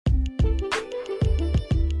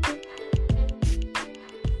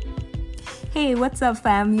Hey, what's up,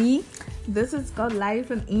 family? This is God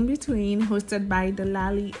Life and In Between, hosted by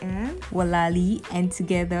Delali and Walali, and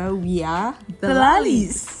together we are The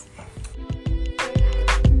Lalis.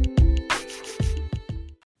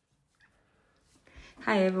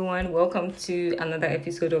 Hi, everyone. Welcome to another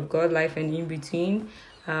episode of God Life and In Between.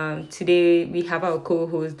 Today we have our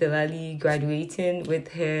co-host Delali graduating with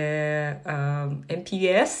her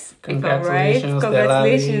MPS. If I'm right,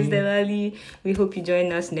 congratulations, Delali. We hope you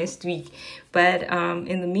join us next week. But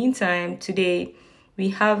in the meantime, today we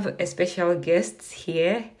have a special guest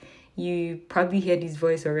here. You probably heard his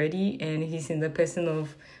voice already, and he's in the person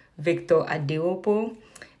of Victor Adeopo.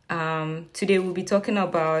 Today we'll be talking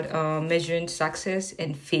about measuring success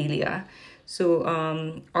and failure. So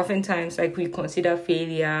oftentimes, like, we consider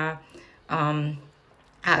failure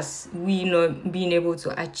as we not being able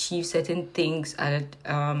to achieve certain things at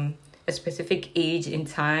a specific age in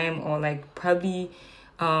time, or like probably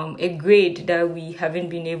a grade that we haven't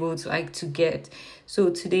been able to get. So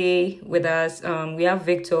today with us, we have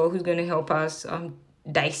Victor, who's going to help us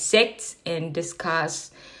dissect and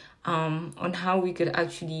discuss on how we could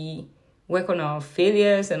actually work on our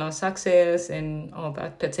failures and our success and all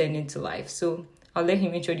that pertaining to life. So I'll let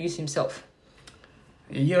him introduce himself.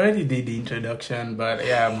 You already did the introduction, but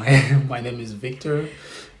yeah, my name is Victor,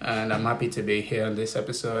 and I'm happy to be here on this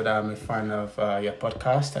episode. I'm a fan of your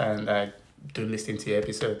podcast, and I do listen to your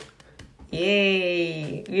episode.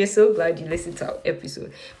 Yay! We are so glad you listened to our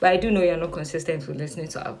episode. But I do know you're not consistent with listening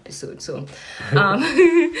to our episode. So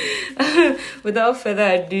without further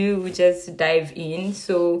ado, we just dive in.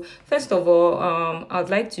 So first of all, I'd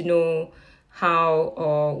like to know how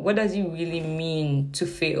or what does it really mean to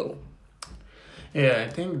fail? Yeah, I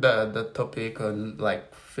think the topic on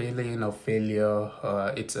like failing or failure,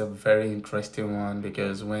 it's a very interesting one,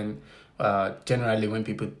 because when generally when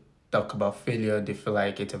people talk about failure, they feel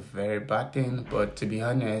like it's a very bad thing. But to be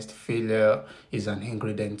honest, failure is an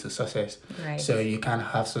ingredient to success. Right. So you can't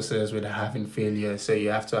have success without having failure. So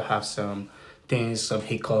you have to have some things, some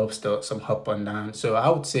hiccups, some up and down. So I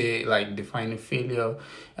would say, like, defining failure,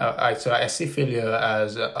 I see failure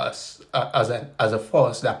as a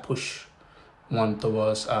force that push one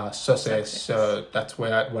towards success. So that's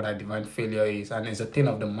what I define failure is, and it's a thing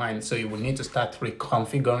of the mind. So you will need to start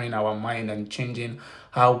reconfiguring our mind and changing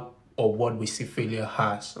how or what we see failure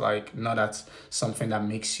as. Like, not as something that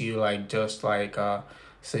makes you like just like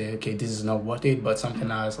say, okay, this is not worth it, but something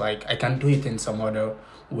else like I can do it in some other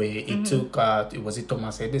way. It took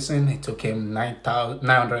Thomas Edison. It took him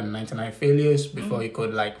 999 failures before he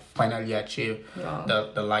could like finally achieve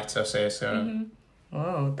the light success.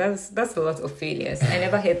 Wow, that's a lot of failures. I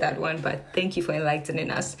never heard that one, but thank you for enlightening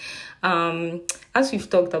us. As we've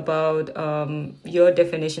talked about your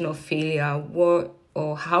definition of failure, what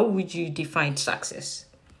or how would you define success?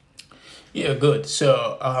 Yeah, good.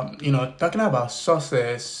 So, talking about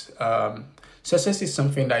success, success is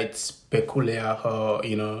something that's peculiar or,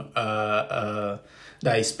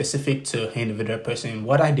 that is specific to individual person.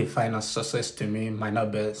 What I define as success to me might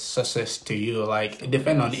not be success to you. Like, it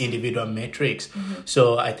depends on individual metrics.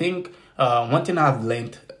 So I think one thing I've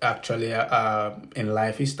learned actually in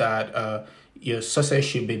life is that your success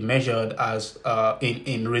should be measured as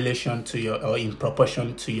in relation to your, or in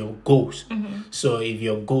proportion to your goals. So if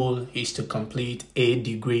your goal is to complete a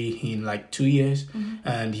degree in like 2 years,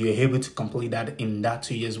 and you're able to complete that in that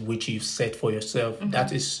 2 years which you've set for yourself,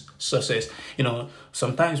 that is success.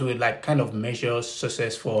 Sometimes we like kind of measure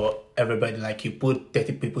success for everybody. Like, you put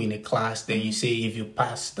 30 people in a class, then you say if you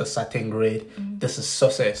pass the certain grade, this is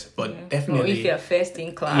success. But definitely, or if you're first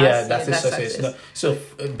in class, that's a success. So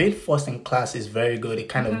being first in class is very good. It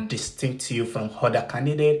kind of distincts you from other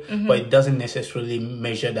candidates, but it doesn't necessarily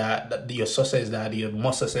measure that your success, that you're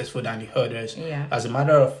more successful than the others. As a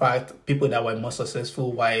matter of fact, people that were more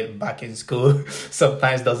successful while back in school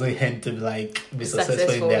sometimes doesn't tend to like be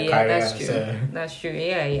successful in their career. That's true. That's true.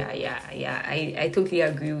 Yeah. I totally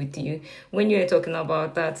agree with you. When you were talking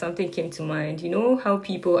about that, something came to mind. You know how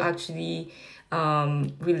people actually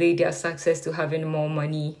relate their success to having more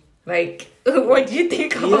money? Like, what do you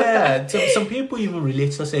think about that? Yeah, some people even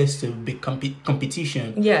relate success to big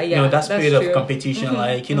competition. Yeah. That spirit true. of competition.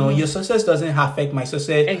 Like, your success doesn't affect my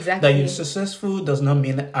success. Exactly. That you're successful does not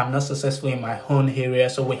mean I'm not successful in my own area.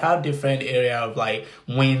 So we have different area of like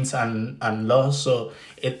wins and loss. So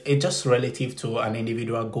it just relative to an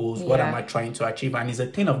individual goals. What am I trying to achieve? And it's a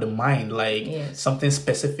thing of the mind, like something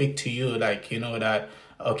specific to you. Like, that,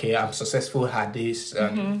 okay, I'm successful at this.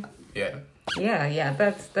 And Yeah,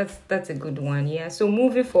 that's a good one. Yeah. So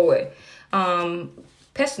moving forward,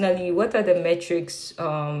 personally, what are the metrics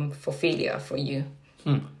for failure for you?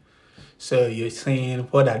 So you're saying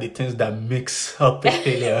what are the things that makes up a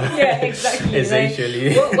failure? Yeah, exactly.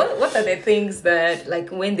 Essentially. Like, what are the things that,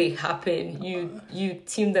 like, when they happen, you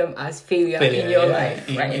deem them as failure in your life,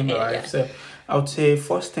 right? In my life. So I would say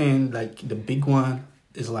first thing, like the big one,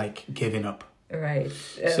 is like giving up. Right.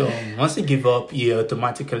 So once you give up, you're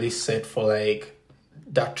automatically set for like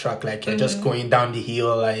that track, like you're just going down the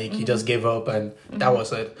hill, like you just gave up, and that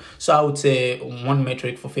was it. So I would say one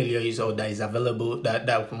metric for failure is, or that is available,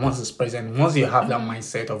 that once it's present, once you have that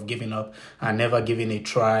mindset of giving up and never giving a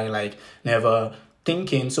try, like never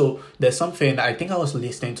thinking. So there's something, I think I was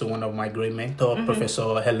listening to one of my great mentor,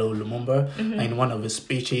 Professor Hello Lumumba, in one of his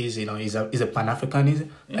speeches. He's a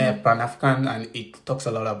Pan-African, and it talks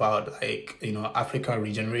a lot about, like, Africa,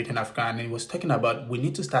 regenerating Africa, and he was talking about we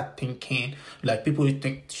need to start thinking, like, people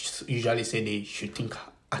usually say they should think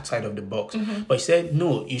outside of the box, but he said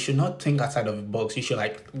no, you should not think outside of the box. You should,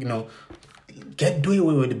 like, do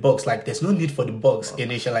away with the box. Like, there's no need for the box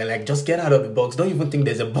initially. Like, just get out of the box. Don't even think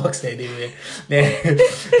there's a box anyway.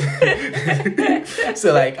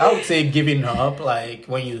 So, like, I would say giving up, like,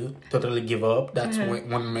 when you totally give up, that's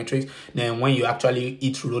one metric. Then when you actually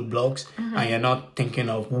hit roadblocks and you're not thinking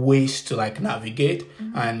of ways to, like, navigate,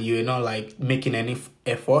 and you're not, like, making any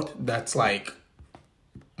effort, that's, like,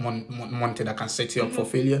 one thing that can set you up for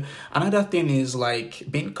failure. Another thing is, like,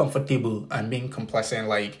 being comfortable and being complacent.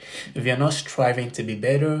 Like, if you're not striving to be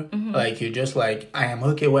better, like, you're just like, I am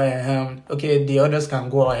okay where I am. Okay, the others can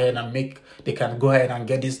go ahead and they can go ahead and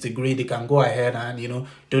get this degree. They can go ahead and,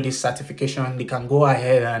 do this certification. They can go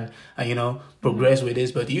ahead and progress with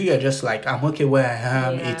this. But you're just like, I'm okay where I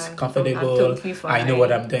am. Yeah, it's comfortable. totally fine. I know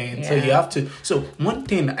what I'm doing. Yeah. So you have to. So one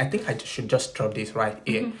thing, I think I should just drop this right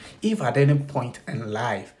here. If at any point in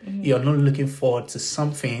life, you're not looking forward to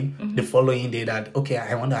something the following day, that, okay,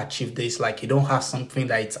 I want to achieve this, like, you don't have something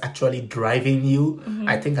that it's actually driving you,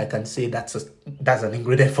 I think I can say that's an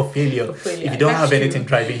ingredient for failure. If you don't have anything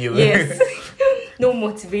driving you. Yes. No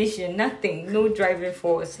motivation, nothing, no driving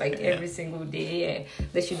force, like, every single day. Yeah,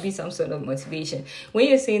 there should be some sort of motivation. When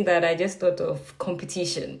you're saying that, I just thought of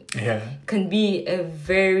competition. Yeah. Can be a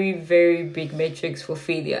very, very big metrics for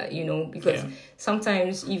failure, because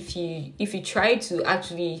sometimes if you try to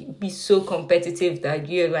actually be so competitive that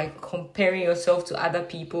you're, like, comparing yourself to other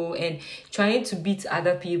people and trying to beat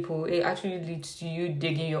other people, it actually leads to you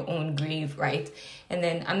digging your own grave, right? And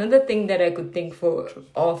then another thing that I could think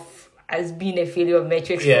of as being a failure of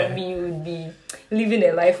metrics for me would be living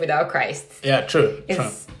a life without Christ. Yeah, true.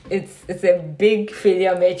 It's a big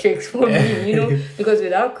failure metrics for me, because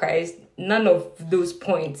without Christ, none of those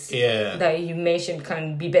points that you mentioned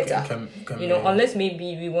can be better. Unless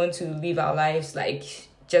maybe we want to live our lives like,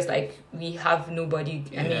 just like we have nobody.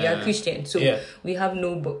 I mean, you're Christian, so we have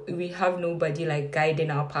nobody, like, guiding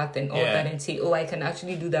our path and all that, and say, oh, I can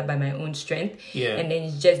actually do that by my own strength. And then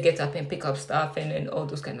you just get up and pick up stuff and all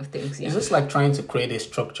those kind of things. It's just like trying to create a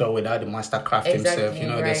structure without the mastercraft himself.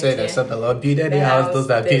 Right, they say that the Lord builded the house, those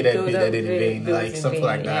that build it in vain, like something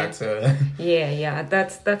like that. So. Yeah,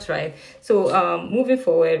 that's right. So moving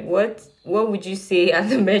forward, what would you say are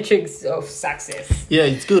the metrics of success? Yeah,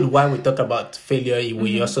 it's good. While we talk about failure,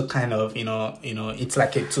 we also kind of, it's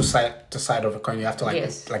like a two side of a coin. You have to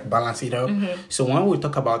like balance it out. So when we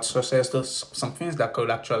talk about success, there's some things that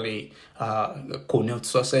could actually connote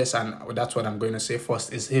success, and that's what I'm going to say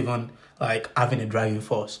first, is even like having a driving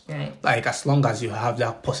force. Right. Like, as long as you have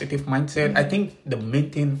that positive mindset, I think the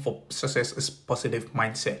main thing for success is positive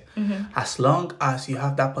mindset. As long as you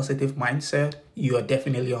have that positive mindset, you are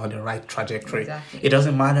definitely on the right trajectory. Exactly. It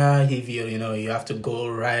doesn't matter if you have to go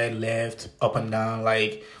right, left, up and down.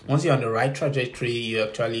 Like, once you're on the right trajectory, you're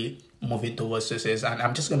actually moving towards success. And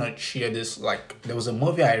I'm just gonna share this. Like, there was a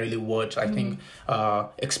movie I really watched, I think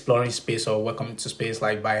Exploring Space, or Welcome to Space,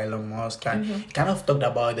 like, by Elon Musk, and it kind of talked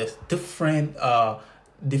about the different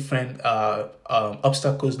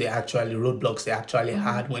obstacles roadblocks they actually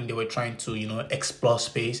had when they were trying to explore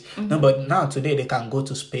space. No, but now today they can go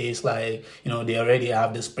to space, like, they already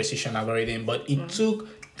have this precision algorithm, but it took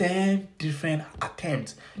 10 different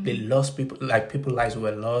attempts. They lost people's lives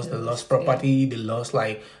were lost. They lost property. They lost,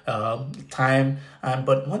 like, time.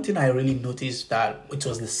 But one thing I really noticed, that it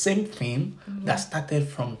was the same thing that started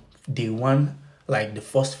from day one, like the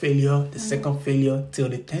first failure, the second failure, till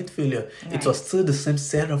the 10th failure. Right. It was still the same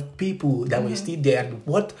set of people that were still there. And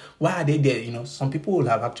why are they there? Some people will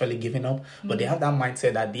have actually given up, but they have that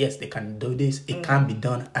mindset that, yes, they can do this, it can be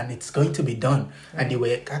done, and it's going to be done. Right. And they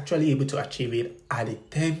were actually able to achieve it at the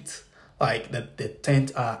 10th, like the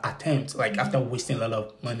 10th attempt, like after wasting a lot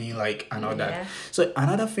of money, like, and all that. So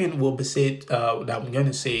another thing will be said, that I'm going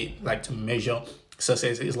to say, like, to measure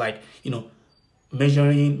success is, like,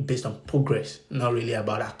 measuring based on progress, not really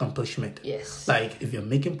about accomplishment. Yes. Like if you're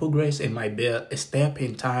making progress, it might be a step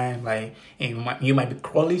in time. Like you might be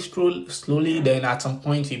crawling slowly. Then at some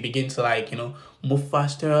point you begin to like move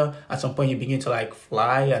faster. At some point you begin to like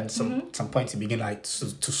fly, and some point you begin like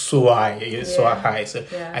to soar high. Soar high. So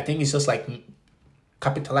I think it's just like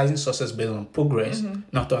capitalizing success based on progress,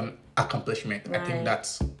 not on accomplishment. Right. I think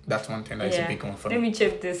that's one thing that's a big one for me. Let me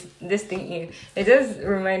check this thing in. It just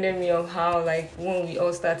reminded me of how like when we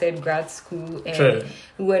all started grad school and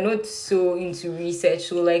we were not so into research.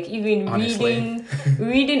 So like even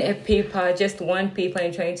reading a paper, just one paper,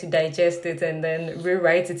 and trying to digest it and then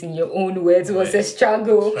rewrite it in your own words was a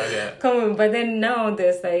struggle. Come on, but then now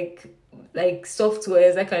there's like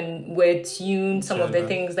softwares that can word tune some of the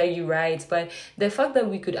things that you write, but the fact that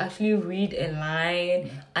we could actually read a line,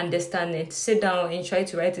 understand it, sit down and try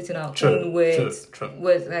to write it in our own words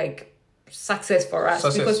was like success for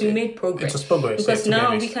us because we made progress. It was progress. Because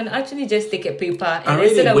now we can actually just take a paper and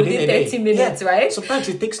instead of within 30 minutes, right? Sometimes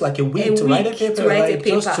it takes like a week to write a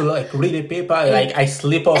paper, just to like read a paper. Like I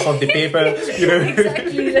slip off of the paper,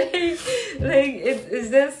 Exactly. Like it's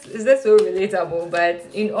just so relatable, but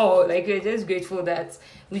in all, like we're just grateful that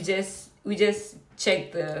we just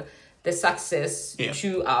check the success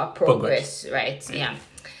through our progress. Right? Yeah.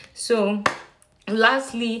 So,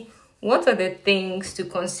 lastly, what are the things to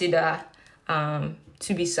consider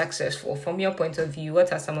to be successful from your point of view?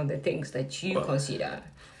 What are some of the things that you consider?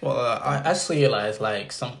 Well, I see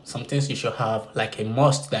like some things you should have, like a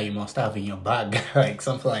must that you must have in your bag, like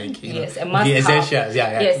something like a must the essentials,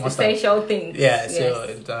 yes, essential things. Yeah,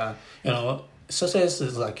 so success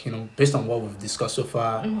is like based on what we've discussed so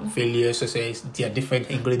far, failure, success, there are different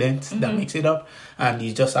ingredients that makes it up, and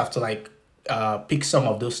you just have to like pick some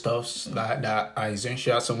of those stuffs that are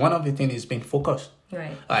essential. So one of the things is being focused,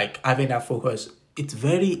 right? Like having that focus. It's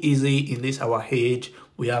very easy in this our age.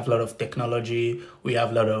 We have a lot of technology. We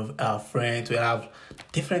have a lot of friends. We have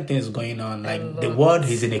different things going on. Like the world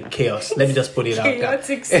is in a chaos. Let me just put it out there.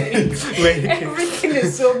 Chaotic state. Everything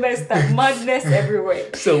is so messed up. Madness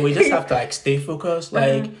everywhere. So we just have to like stay focused.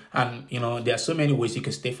 Like and there are so many ways you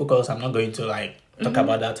can stay focused. I'm not going to like talk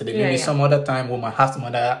about that today. Maybe some other time we might have some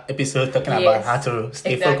other episode talking about how to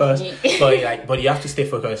stay focused. But you have to stay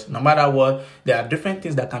focused. No matter what, there are different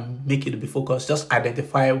things that can make you to be focused. Just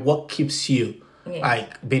identify what keeps you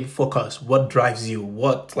like being focused, what drives you,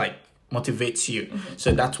 what like motivates you.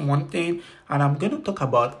 So that's one thing. And I'm going to talk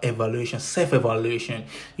about evaluation, self-evaluation.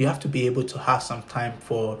 You have to be able to have some time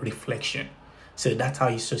for reflection. So that's how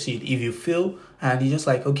you succeed. If you fail and you're just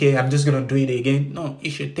like, okay, I'm just going to do it again. No, you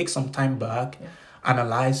should take some time back.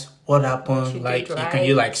 Analyze what happened, like you can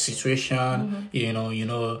use like situation,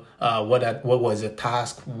 what was the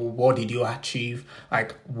task, what did you achieve,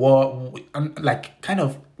 like what, like kind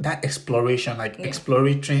of that exploration, like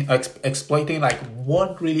exploiting like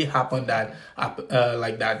what really happened that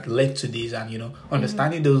like that led to this, and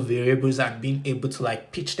understanding those variables and being able to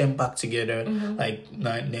like pitch them back together, like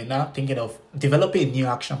they're now thinking of developing a new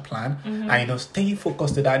action plan, and staying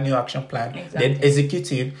focused to that new action plan, then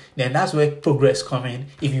executing. Then that's where progress come in.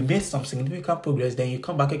 If you made some significant progress, then you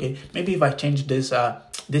come back, okay, maybe if I change this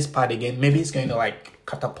part again, maybe it's going to like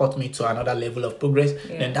catapult me to another level of progress.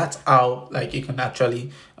 Then that's how like you can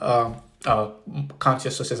actually count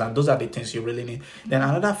your success, and those are the things you really need. Then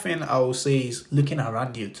another thing I will say is looking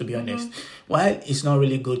around you, to be honest. While it's not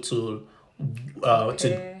really good to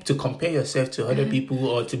compare yourself to other people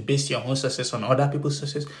or to base your own success on other people's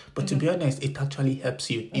success, but to be honest, it actually helps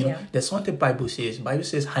you. There's one thing Bible says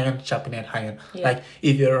iron sharpened iron. Like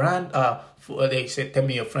if you're around they say, tell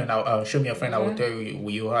me your friend, I'll show me your friend, I will tell you who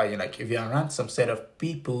you are. Like if you're around some set of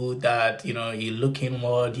people that you look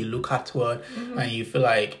inward, you look outward, and you feel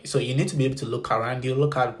like, so you need to be able to look around you,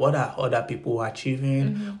 look at what are other people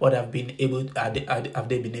achieving, what have they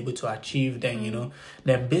been able to achieve. Then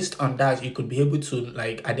then based on that, you could be able to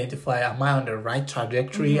like identify, am I on the right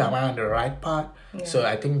trajectory, am I on the right path? So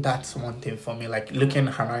I think that's one thing for me, like looking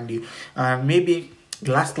around you. And maybe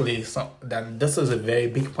lastly, then this is a very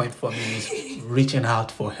big point for me, is reaching out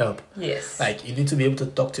for help. Yes. Like you need to be able to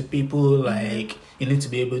talk to people, like you need to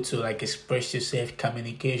be able to like express yourself,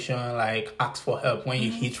 communication, like ask for help when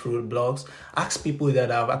you hit roadblocks. Ask people that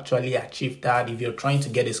have actually achieved that. If you're trying to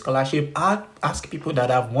get a scholarship, ask people that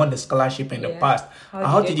have won the scholarship in the past.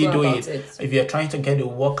 How did you do it? If you're trying to get a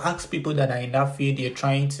work, ask people that are in that field. You're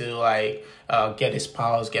trying to like get a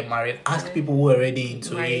spouse, get married. Ask people who are already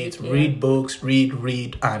into it. Read books, read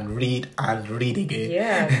and read again.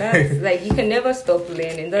 Yeah, that's like you can never stop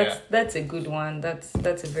learning. That's a good one. That's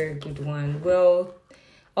a very good one. Well,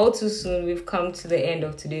 all too soon, we've come to the end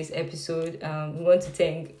of today's episode. We want to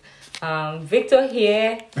thank Victor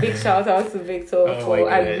here. Big shout out to Victor for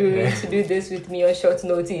agreeing to do this with me on short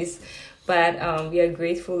notice. But we are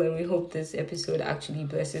grateful, and we hope this episode actually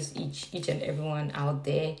blesses each and everyone out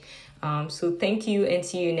there. So thank you, and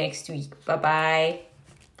see you next week. Bye.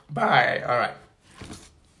 Bye. All right.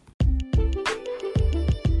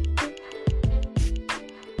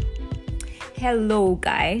 Hello,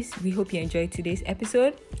 guys. We hope you enjoyed today's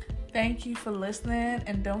episode. Thank you for listening,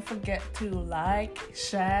 and don't forget to like,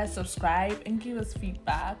 share, subscribe, and give us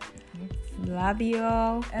feedback. Love you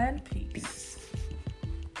all. And peace.